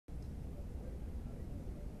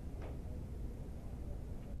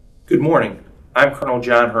Good morning. I'm Colonel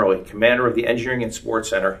John Hurley, Commander of the Engineering and Sports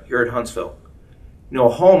Center here at Huntsville. You know,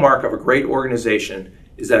 a hallmark of a great organization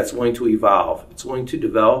is that it's willing to evolve, it's willing to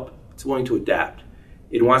develop, it's willing to adapt.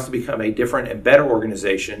 It wants to become a different and better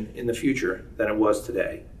organization in the future than it was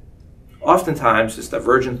today. Oftentimes, this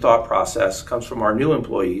divergent thought process comes from our new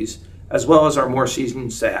employees as well as our more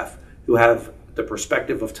seasoned staff who have the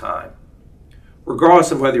perspective of time.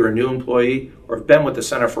 Regardless of whether you're a new employee or have been with the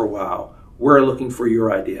center for a while, we're looking for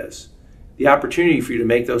your ideas. The opportunity for you to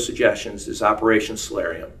make those suggestions is Operation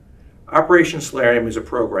Solarium. Operation Solarium is a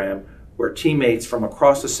program where teammates from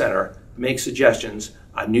across the center make suggestions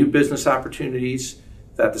on new business opportunities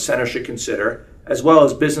that the center should consider, as well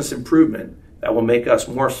as business improvement that will make us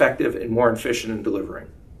more effective and more efficient in delivering.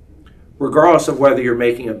 Regardless of whether you're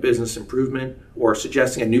making a business improvement or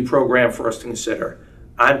suggesting a new program for us to consider,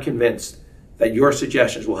 I'm convinced that your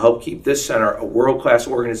suggestions will help keep this center a world-class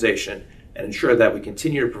organization and ensure that we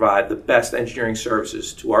continue to provide the best engineering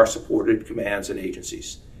services to our supported commands and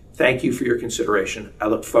agencies. Thank you for your consideration. I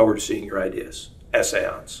look forward to seeing your ideas.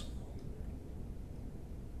 Essayons.